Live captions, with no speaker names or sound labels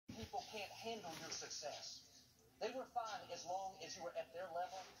handle your success. They were fine as long as you were at their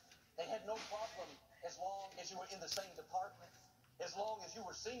level. They had no problem as long as you were in the same department, as long as you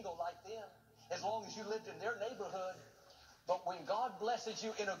were single like them, as long as you lived in their neighborhood. But when God blesses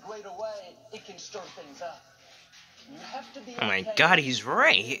you in a greater way, it can stir things up. You have to be Oh my okay God, he's with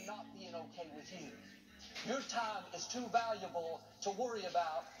right. them not being okay with you. Your time is too valuable to worry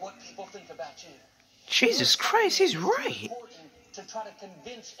about what people think about you. Jesus Christ, he's right. It's important to try to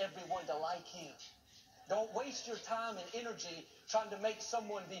convince everyone to like you. Don't waste your time and energy trying to make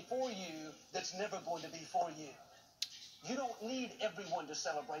someone be for you that's never going to be for you. You don't need everyone to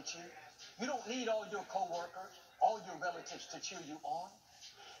celebrate you. You don't need all your coworkers, all your relatives to cheer you on.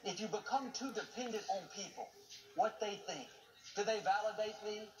 If you become too dependent on people, what they think, do they validate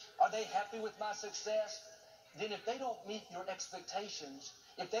me? Are they happy with my success? Then if they don't meet your expectations,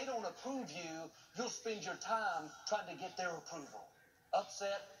 if they don't approve you, you'll spend your time trying to get their approval.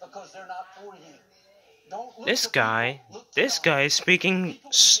 Upset because they're not for you. Don't look This to people, guy look to God. is speaking People can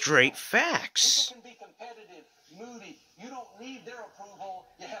be straight tough. facts. People can be competitive, moody. You don't need their approval.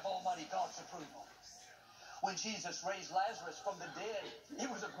 You have Almighty God's approval. When Jesus raised Lazarus from the dead, it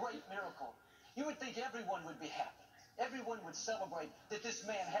was a great miracle. You would think everyone would be happy. Everyone would celebrate that this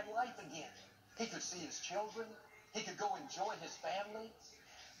man had life again. He could see his children. He could go enjoy his family.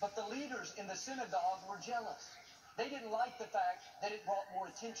 But the leaders in the synagogue were jealous. They didn't like the fact that it brought more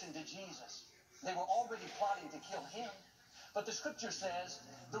attention to Jesus. They were already plotting to kill him. But the scripture says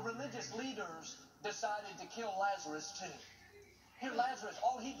the religious leaders decided to kill Lazarus too. Here, Lazarus,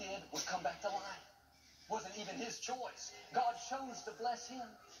 all he did was come back to life. Wasn't even his choice. God chose to bless him,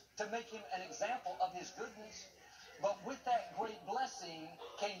 to make him an example of his goodness. But with that great blessing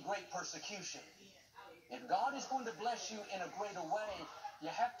came great persecution. If God is going to bless you in a greater way, you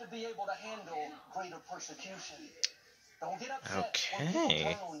have to be able to handle greater persecution. Don't get upset when people Okay.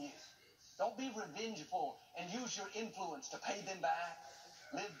 turn on you. Don't be revengeful and use your influence to pay them back.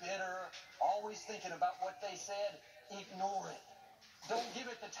 Live bitter, always thinking about what they said. Ignore it. Don't give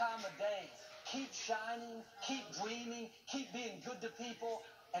it the time of day. Keep shining, keep dreaming, keep being good to people,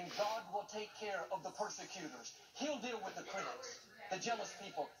 and God will take care of the persecutors. He'll deal with the critics, the jealous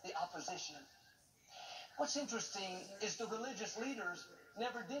people, the opposition. What's interesting is the religious leaders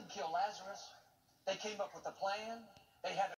never did kill Lazarus. They came up with a plan. They had